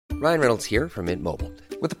Ryan Reynolds here from Mint Mobile.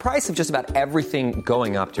 With the price of just about everything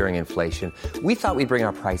going up during inflation, we thought we'd bring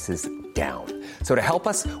our prices down. So to help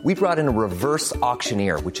us, we brought in a reverse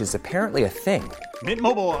auctioneer, which is apparently a thing. Mint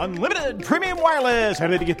Mobile Unlimited Premium Wireless. How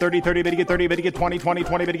to get 30, 30, bit to get 30, bit to get 20, 20,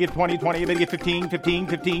 20, bit to get 20, 20, bit to get 15, 15,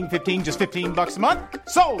 15, 15, just $15 a month?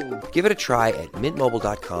 Sold! Give it a try at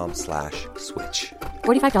mintmobile.com/switch.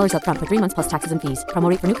 $45 up front for 3 months plus taxes and fees. Promo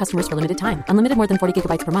rate for new customers for limited time. Unlimited more than 40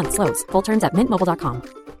 gigabytes per month. Slows full terms at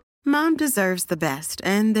mintmobile.com. Mom deserves the best,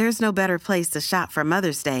 and there's no better place to shop for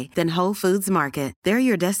Mother's Day than Whole Foods Market. They're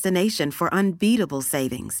your destination for unbeatable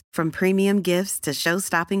savings, from premium gifts to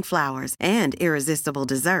show-stopping flowers and irresistible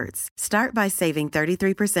desserts. Start by saving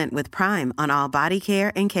 33% with Prime on all body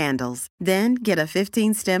care and candles. Then get a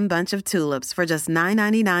 15-stem bunch of tulips for just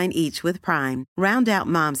 $9.99 each with Prime. Round out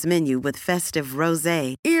Mom's menu with festive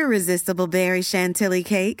rosé, irresistible berry chantilly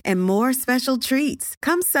cake, and more special treats.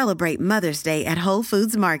 Come celebrate Mother's Day at Whole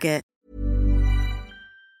Foods Market.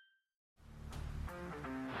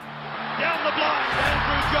 Down the blind,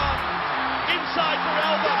 Andrew John. Inside for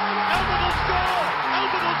Albert. Albert will score.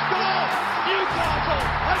 Albert will score. Newcastle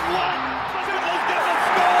have won. Fiddler's going to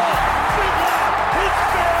score. Fiddler, it's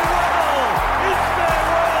farewell. It's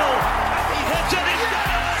farewell. And he hits it. He's got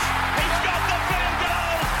it. He's got the field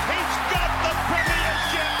goal. He's got the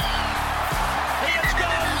premiership. He has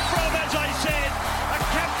gone from, as I said, a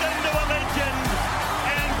captain to a legend.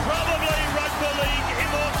 And probably rugby league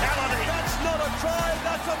immortality. That's not a try.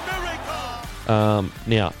 That's a miracle.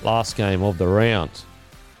 Now, last game of the round.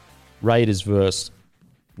 Raiders versus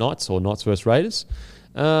Knights, or Knights versus Raiders.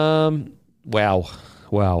 Wow.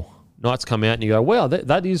 Knights come out and you go, wow,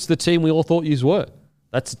 that is the team we all thought you were.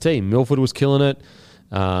 That's the team. Milford was killing it.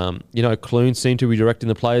 Clune seemed to be directing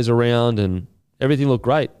the players around and everything looked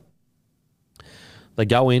great. They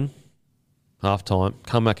go in, half-time,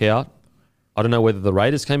 come back out. I don't know whether the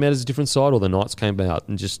Raiders came out as a different side or the Knights came out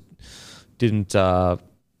and just didn't... I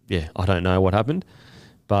don't know what happened.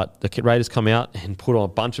 But the Raiders come out and put a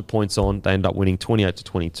bunch of points on. They end up winning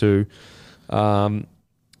 28-22.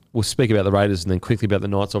 We'll speak about the Raiders and then quickly about the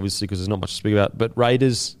Knights, obviously, because there's not much to speak about. But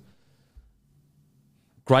Raiders,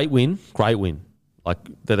 great win. Like,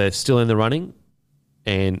 they're still in the running.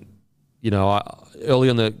 And, early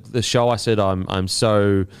on the show I said I'm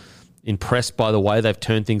so impressed by the way they've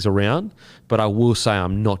turned things around. But I will say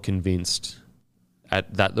I'm not convinced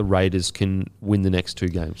that the Raiders can win the next two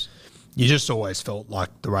games. You just always felt like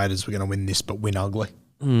the Raiders were going to win this, but win ugly.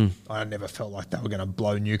 I never felt like they were going to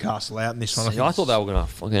blow Newcastle out in this one. I thought they were going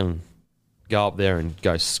to fucking go up there and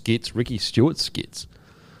go skits, Ricky Stewart skits.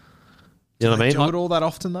 You know what I mean? Do it all that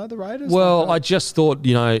often though, the Raiders? Well, I just thought,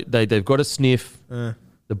 they've got a sniff.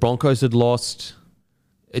 The Broncos had lost.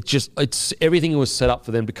 It's everything was set up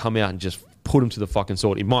for them to come out and just put them to the fucking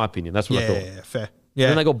sword. In my opinion, that's what I thought. Yeah, fair. Yeah.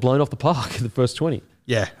 And then they got blown off the park in the first 20.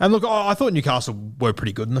 Yeah. And look, I thought Newcastle were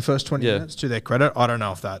pretty good in the first 20 minutes, to their credit. I don't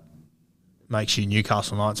know if that makes you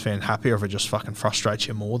Newcastle Knights fan happy or if it just fucking frustrates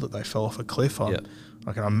you more that they fell off a cliff. I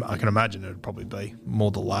can imagine it would probably be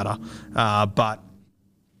more the latter. But,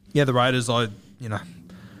 yeah, the Raiders,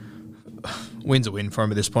 win's a win for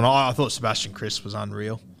him at this point. I thought Sebastian Kris was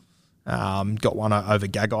unreal. Got one over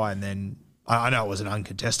Gagai, and then I know it was an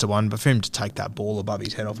uncontested one, but for him to take that ball above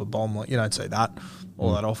his head off a bomb, you don't see that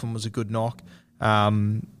all that often, was a good knock.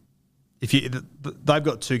 They've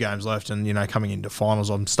got 2 games left, and coming into finals,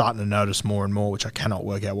 I'm starting to notice more and more, which I cannot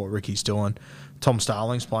work out what Ricky's doing. Tom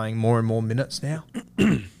Starling's playing more and more minutes now.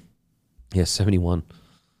 Yeah, 71.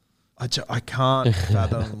 I can't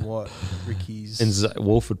fathom what Ricky's... And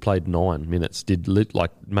Wolford played 9 minutes,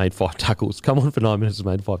 made 5 tackles. Come on for 9 minutes and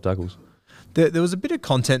made 5 tackles. There was a bit of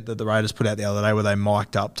content that the Raiders put out the other day where they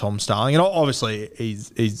mic'd up Tom Starling. And obviously,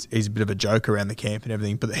 he's a bit of a joke around the camp and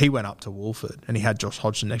everything, but he went up to Wolford and he had Josh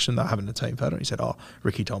Hodgson next to him. They were having a team photo. And he said,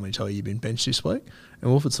 Ricky told me to tell you you've been benched this week.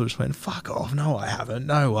 And Wolford sort of went, fuck off. No, I haven't.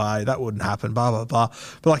 No way. That wouldn't happen. Blah, blah, blah.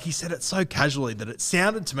 But he said it so casually that it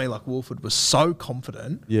sounded to me like Wolford was so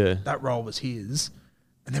confident that role was his.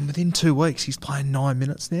 And then within 2 weeks, he's playing 9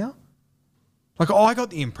 minutes now. I got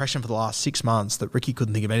the impression for the last 6 months that Ricky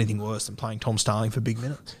couldn't think of anything worse than playing Tom Starling for big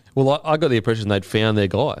minutes. Well, I got the impression they'd found their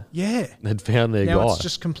guy. Yeah. They'd found their guy. Now it's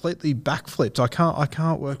just completely backflipped. I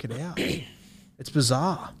can't work it out. It's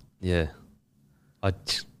bizarre. Yeah.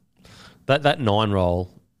 That 9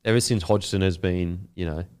 role, ever since Hodgson has been,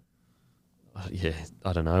 I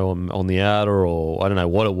don't know, on the outer, or I don't know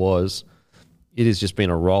what it was, it has just been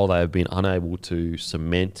a role they have been unable to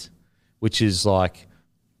cement, which is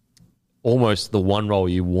almost the one role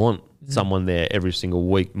you want someone there every single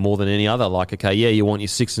week more than any other. You want your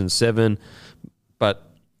 6 and 7,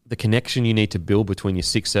 but the connection you need to build between your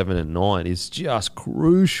 6, 7, and 9 is just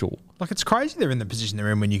crucial. Like, it's crazy they're in the position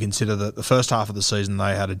they're in when you consider that the first half of the season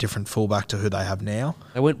they had a different fullback to who they have now.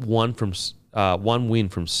 They went one win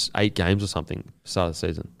from 8 games or something start of the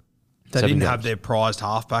season. They 7 didn't games. have their prized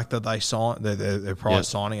halfback that they signed, their prized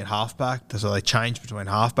signing at halfback. So they changed between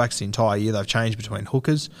halfbacks the entire year. They've changed between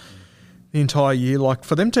hookers the entire year. Like,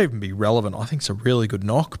 for them to even be relevant, I think it's a really good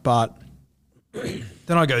knock. But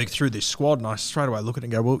then I go through this squad and I straight away look at it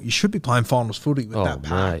and go, well, you should be playing finals footy with that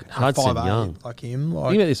pack. Mate. Hudson 5'8", Young. like him. Think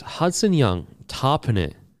about this. Hudson Young,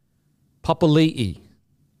 Tarpanet, Papali'i.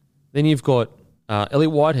 Then you've got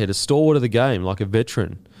Elliot Whitehead, a stalwart of the game, like a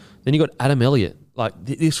veteran. Then you've got Adam Elliott. Like,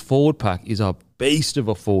 this forward pack is a beast of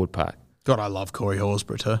a forward pack. God, I love Corey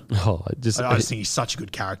Horsburgh too. Oh, I just think he's such a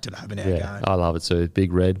good character to have in our game. I love it too.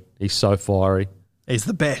 Big Red. He's so fiery. He's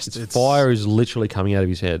the best. Fire is literally coming out of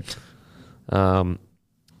his head.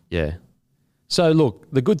 Yeah. So, look,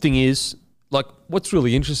 the good thing is, like, what's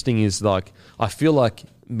really interesting is, like, I feel like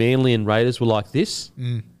Manly and Raiders were like this,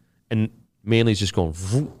 and Manly's just gone,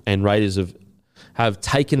 vroom, and Raiders have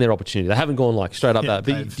taken their opportunity. They haven't gone, like, straight up that.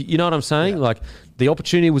 But you know what I'm saying? Yeah. Like, the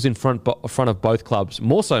opportunity was in front of both clubs,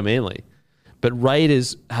 more so Manly. But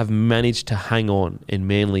Raiders have managed to hang on, and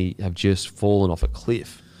Manly have just fallen off a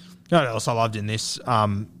cliff. You know what else I loved in this?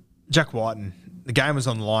 Jack Whiten, the game was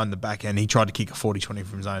on the line in the back end. He tried to kick a 40-20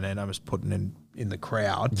 from his own end. I was putting in the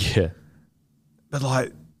crowd. Yeah. But,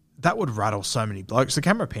 like, that would rattle so many blokes. The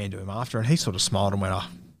camera panned to him after, and he sort of smiled and went, oh,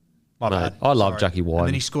 my bad. I love Sorry. Jackie Whiten. And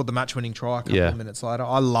then he scored the match-winning try a couple of minutes later.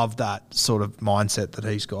 I love that sort of mindset that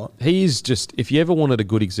he's got. He is just, if you ever wanted a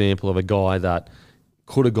good example of a guy that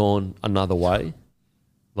could have gone another way,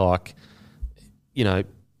 like, you know,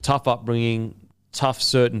 tough upbringing, tough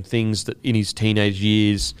certain things that in his teenage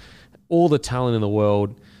years, all the talent in the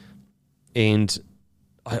world. And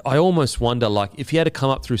I almost wonder, like, if he had to come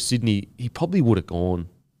up through Sydney, he probably would have gone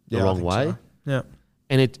the wrong way. So. Yeah.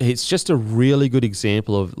 And it's just a really good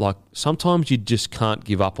example of, like, sometimes you just can't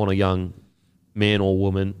give up on a young man or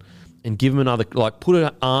woman and give them another, like, put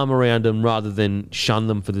an arm around them rather than shun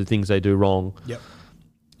them for the things they do wrong. Yep.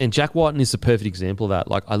 And Jack Whiten is the perfect example of that.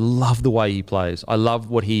 Like, I love the way he plays. I love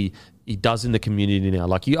what he does in the community now.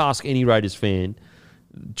 Like, you ask any Raiders fan,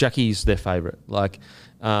 Jackie's their favourite. Like,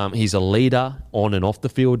 he's a leader on and off the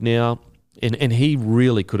field now, and he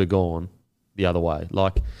really could have gone the other way.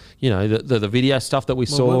 Like, you know, the video stuff that we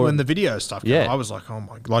saw. When the video stuff came, I was like, oh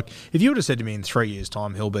my, like, if you would have said to me in 3 years'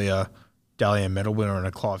 time he'll be a Dally M medal winner and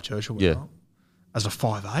a Clive Churchill winner as a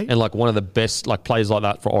 5'8", and like one of the best like players like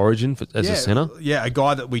that for Origin as a centre. Yeah, a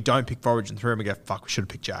guy that we don't pick for Origin 3 and we go, fuck, we should have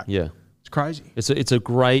picked Jack. Yeah. It's crazy. It's a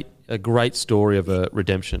great story of a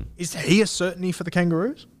redemption. Is he a certainty for the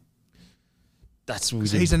Kangaroos? That's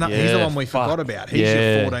he's the one we forgot about. He's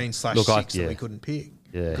your 14/6 that we couldn't pick.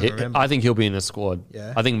 Yeah, I think he'll be in the squad.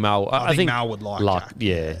 Yeah. I think Mal. I think Mal would like Jack.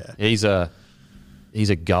 Yeah. He's a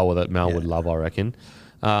goer that Mal would love, I reckon.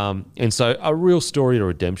 And so a real story of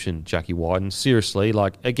redemption, Jackie Whiten. Seriously,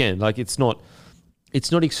 like, again, like, it's not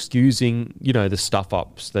excusing, you know, the stuff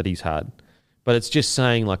ups that he's had, but it's just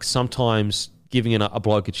saying, like, sometimes giving a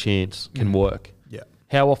bloke a chance can work. Yeah.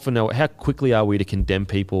 How quickly are we to condemn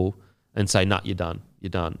people and say, nah, you're done.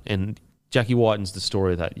 And Jackie Whiten's the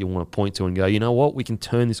story that you want to point to and go, you know what, we can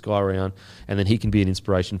turn this guy around, and then he can be an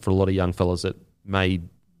inspiration for a lot of young fellas that may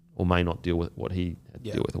or may not deal with what he had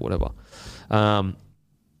to deal with or whatever.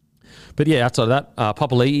 But yeah, outside of that,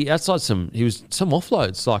 Papali'i, outside some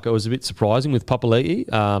offloads. Like, it was a bit surprising with Papali'i.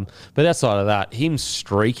 But outside of that, him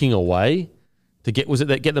streaking away to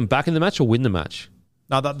get them back in the match or win the match?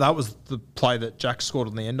 No, that was the play that Jack scored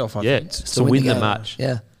on the end off, I think. To win the match.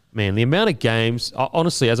 Yeah. Man, the amount of games,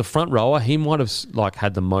 honestly, as a front rower, he might have like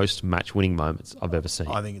had the most match-winning moments I've ever seen.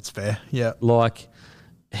 I think it's fair, yeah. Like,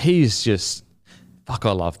 he's just, fuck,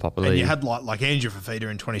 I love Papali'i. And you had like Andrew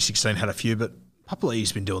Fafita in 2016 had a few, but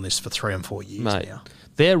Papali'i's been doing this for 3 and 4 years now.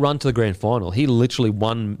 Their run to the grand final, he literally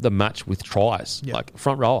won the match with tries, like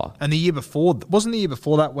front rower. And the year before, wasn't the year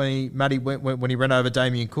before that when he ran over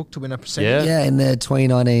Damien Cook to win a percentage? Yeah, in the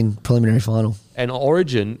 2019 preliminary final. And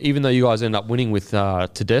Origin, even though you guys ended up winning with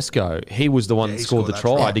Tedesco, he was the one that scored the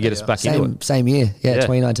try to get us back into it. Same year,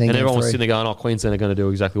 2019. And everyone was sitting there going, oh, Queensland are going to do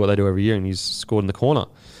exactly what they do every year, and he's scored in the corner.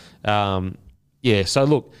 So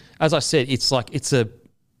look, as I said,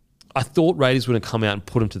 I thought Raiders were going to come out and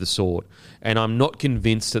put him to the sword, and I'm not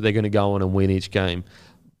convinced that they're going to go on and win each game.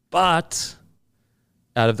 But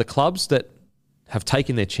out of the clubs that have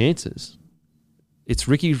taken their chances, it's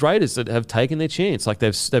Ricky's Raiders that have taken their chance. Like,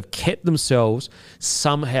 they've kept themselves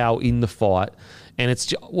somehow in the fight, and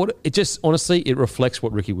honestly, it reflects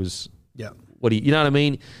what Ricky was. Yeah. You know what I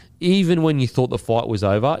mean? even when you thought the fight was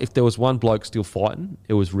over, if there was one bloke still fighting,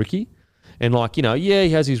 it was Ricky. And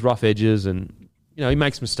he has his rough edges and, he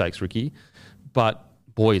makes mistakes, Ricky. But,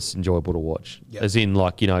 boy, it's enjoyable to watch. Yep. As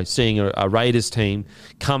in, seeing a Raiders team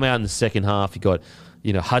come out in the second half. You got,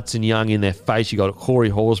 Hudson Young in their face. You got Corey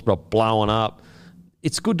Horsburgh blowing up.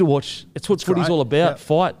 It's good to watch. It's what footy's all about. Yep.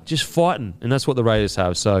 Fight, just fighting. And that's what the Raiders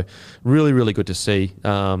have. So, really, really good to see.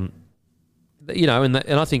 And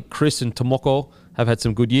I think Chris and Tomoko have had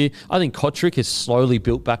some good year. I think Kotrick has slowly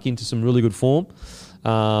built back into some really good form.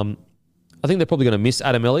 I think they're probably going to miss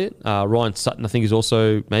Adam Elliott. Ryan Sutton, I think, is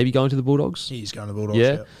also maybe going to the Bulldogs. He's going to the Bulldogs,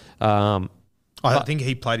 yeah. I think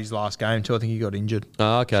he played his last game too. I think he got injured.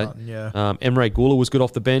 Okay. Sutton, yeah. Emre Gula was good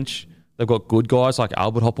off the bench. They've got good guys like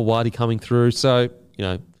Albert Hopewadi coming through. So,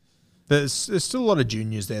 There's still a lot of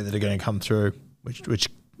juniors there that are going to come through, which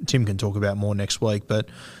Tim can talk about more next week. But,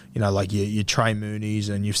 your Trey Moonies,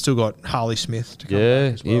 and you've still got Harley Smith to come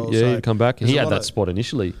back as well. He'd come back. He had that spot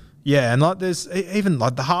initially. Yeah, and there's even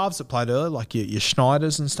the halves that played earlier, like your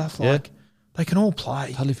Schneiders and stuff, they can all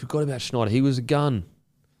play. Totally forgot about Schneider. He was a gun.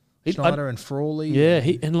 Schneider and Frawley. Yeah,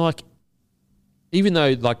 even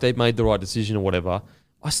though they made the right decision or whatever,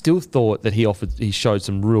 I still thought that he showed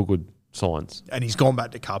some real good signs. And he's gone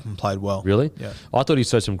back to Cup and played well. Really? Yeah. I thought he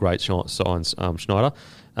showed some great signs, Schneider.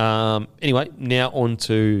 Anyway, now on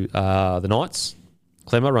to the Knights.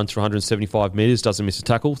 Clemmer runs for 175 metres, doesn't miss a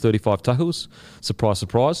tackle, 35 tackles. Surprise,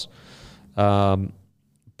 surprise.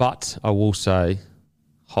 But I will say,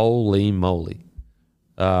 holy moly.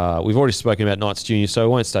 We've already spoken about Knights Junior, so I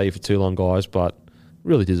won't stay here for too long, guys, but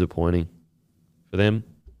really disappointing for them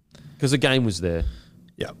because the game was there.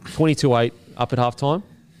 Yeah. 22-8 up at halftime,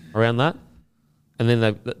 around that. And then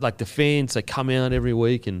the fans, they come out every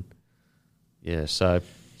week and, so.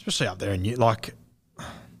 Especially up there in I've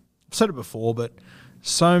said it before, but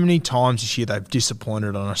so many times this year they've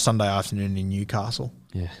disappointed on a Sunday afternoon in Newcastle.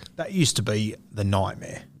 Yeah. That used to be the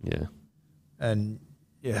nightmare. Yeah. And,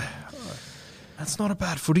 that's not a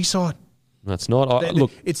bad footy side. That's not.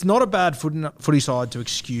 Look, it's not a bad footy side to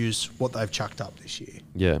excuse what they've chucked up this year.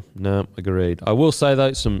 Yeah, no, agreed. I will say,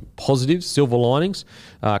 though, some positives, silver linings.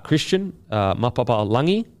 Christian, Mapapa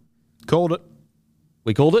Langi. Called it.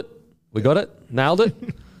 We called it. We got it. Nailed it.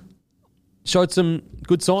 Showed some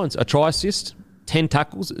good signs. A try assist, 10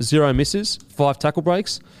 tackles, 0 misses, 5 tackle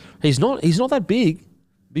breaks. He's not that big.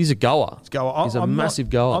 But he's a goer. He's a massive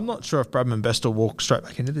goer. I'm not sure if Bradman Best will walk straight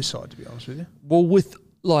back into this side, to be honest with you. Well,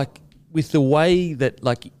 with the way that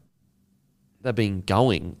they've been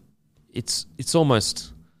going, it's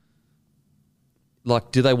almost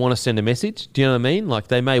do they want to send a message? Do you know what I mean?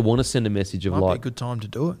 They may want to send a message of Might be a good time to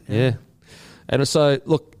do it. Yeah. And so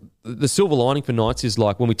look, the silver lining for Knights is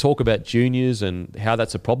when we talk about juniors and how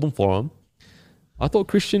that's a problem for them. I thought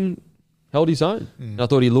Christian held his own. I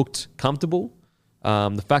thought he looked comfortable.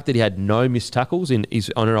 The fact that he had no missed tackles in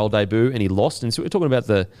his honour debut and he lost, and so we're talking about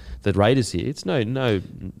the Raiders here. It's no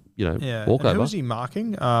walkover. And who was he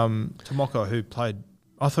marking? Tomoko, who played.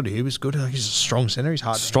 I thought he was good. He's a strong centre. He's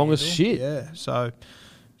hard. Strong as shit. Yeah, so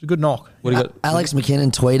it's a good knock. What do you got? Alex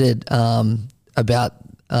McKinnon tweeted about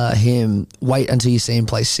him. Wait until you see him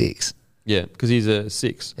play 6. Yeah, because he's a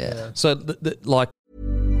 6. Yeah. So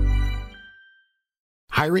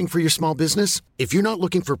Hiring for your small business? If you're not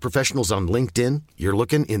looking for professionals on LinkedIn, you're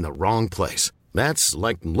looking in the wrong place. That's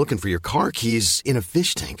like looking for your car keys in a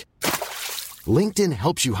fish tank. LinkedIn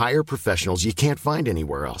helps you hire professionals you can't find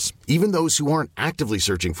anywhere else, even those who aren't actively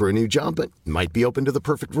searching for a new job but might be open to the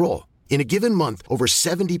perfect role. In a given month, over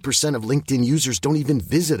 70% of LinkedIn users don't even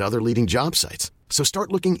visit other leading job sites. So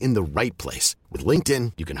start looking in the right place. With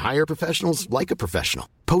LinkedIn, you can hire professionals like a professional.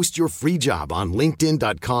 Post your free job on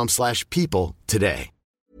linkedin.com/people today.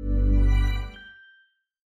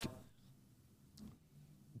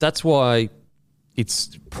 That's why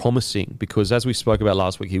it's promising, because as we spoke about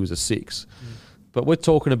last week, he was a 6. But we're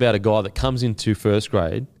talking about a guy that comes into first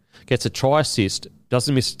grade, gets a try assist,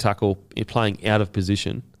 doesn't miss a tackle, playing out of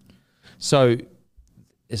position. So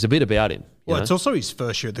there's a bit about him. Well, it's also his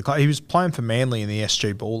first year at the club. He was playing for Manly in the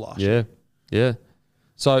SG Ball last year. Yeah.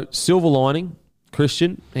 So silver lining,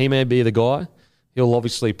 Christian, he may be the guy. He'll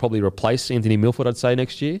obviously probably replace Anthony Milford, I'd say,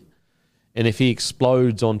 next year. And if he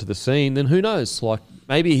explodes onto the scene, then who knows?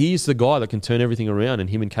 Maybe he's the guy that can turn everything around and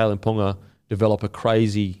him and Kalen Ponga develop a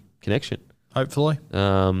crazy connection. Hopefully.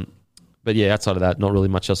 But yeah, outside of that, not really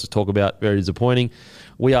much else to talk about. Very disappointing.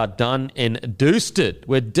 We are done and doosted.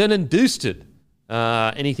 We're done and doosted.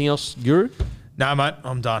 Anything else, Guru? No, mate,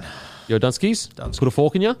 I'm done. You're Dunskies? Put a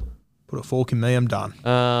fork in you? Put a fork in me, I'm done.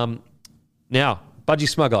 Now, Budgie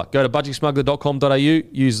Smuggler. Go to budgiesmuggler.com.au,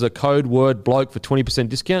 use the code word bloke for 20%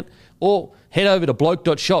 discount, or head over to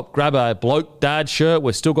bloke.shop, grab a Bloke Dad shirt.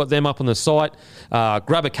 We've still got them up on the site.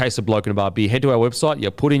 Grab a case of Bloke and a Bar beer. Head to our website. You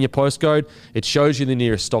put in your postcode. It shows you the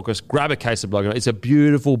nearest stockist. Grab a case of Bloke and a Bar. It's a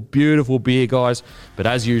beautiful, beautiful beer, guys. But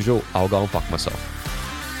as usual, I'll go and fuck myself.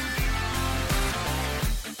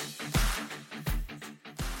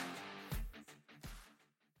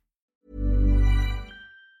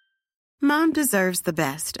 Mom deserves the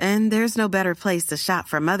best, and there's no better place to shop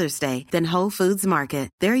for Mother's Day than Whole Foods Market.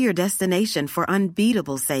 They're your destination for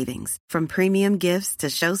unbeatable savings, from premium gifts to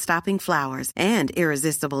show-stopping flowers and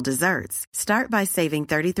irresistible desserts. Start by saving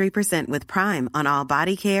 33% with Prime on all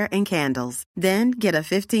body care and candles. Then get a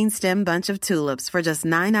 15-stem bunch of tulips for just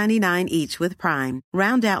 $9.99 each with Prime.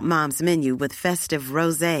 Round out Mom's menu with festive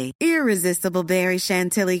rosé, irresistible berry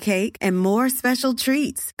chantilly cake, and more special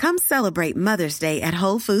treats. Come celebrate Mother's Day at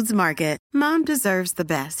Whole Foods Market. Mom deserves the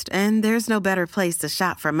best, and there's no better place to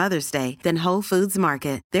shop for Mother's Day than Whole Foods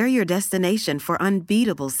Market. They're your destination for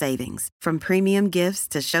unbeatable savings, from premium gifts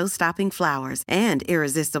to show-stopping flowers and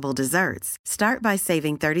irresistible desserts. Start by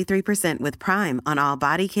saving 33% with Prime on all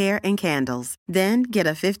body care and candles. Then get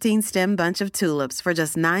a 15-stem bunch of tulips for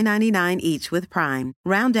just $9.99 each with Prime.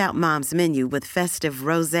 Round out Mom's menu with festive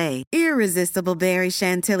rosé, irresistible berry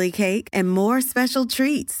chantilly cake, and more special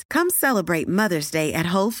treats. Come celebrate Mother's Day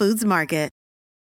at Whole Foods Market.